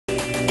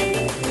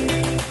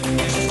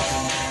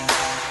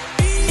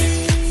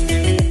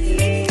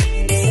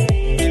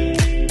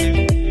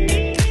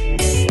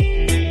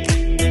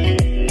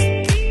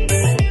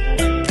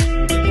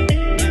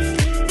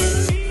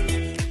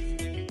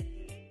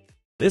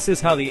This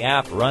is how the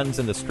app runs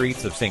in the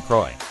streets of St.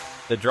 Croix.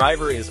 The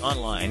driver is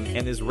online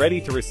and is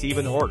ready to receive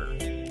an order.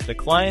 The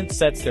client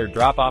sets their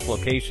drop-off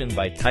location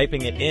by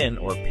typing it in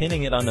or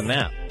pinning it on the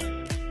map.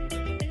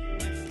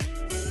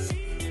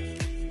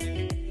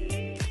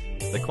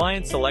 The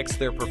client selects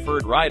their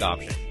preferred ride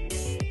option.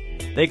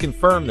 They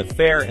confirm the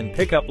fare and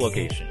pickup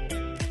location.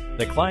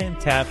 The client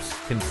taps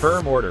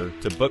Confirm Order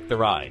to book the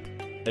ride.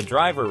 The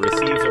driver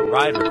receives a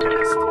ride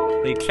request.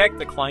 They check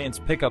the client's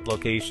pickup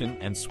location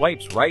and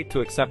swipes right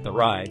to accept the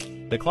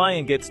ride. The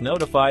client gets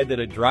notified that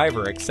a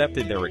driver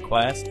accepted their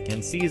request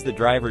and sees the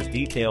driver's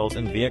details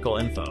and vehicle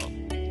info.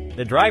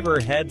 The driver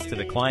heads to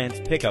the client's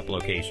pickup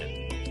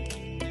location.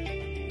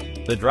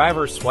 The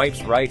driver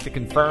swipes right to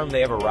confirm they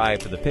have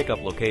arrived to the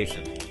pickup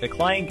location. The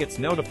client gets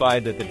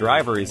notified that the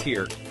driver is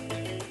here.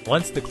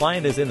 Once the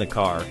client is in the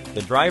car,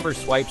 the driver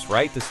swipes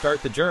right to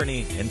start the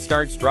journey and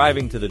starts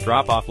driving to the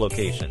drop-off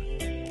location.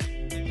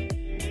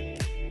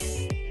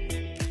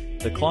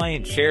 The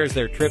client shares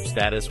their trip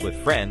status with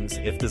friends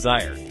if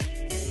desired.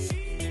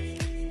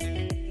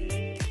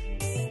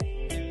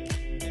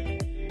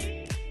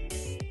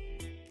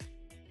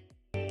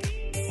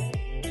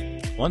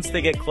 Once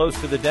they get close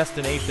to the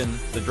destination,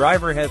 the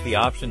driver has the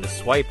option to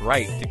swipe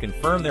right to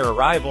confirm their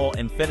arrival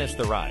and finish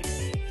the ride.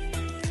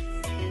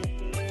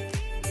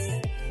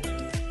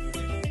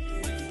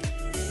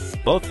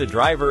 Both the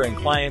driver and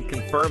client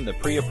confirm the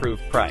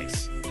pre-approved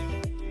price.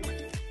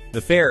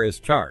 The fare is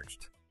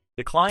charged.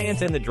 The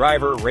client and the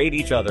driver rate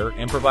each other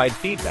and provide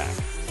feedback.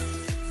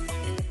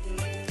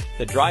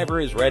 The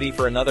driver is ready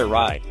for another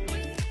ride.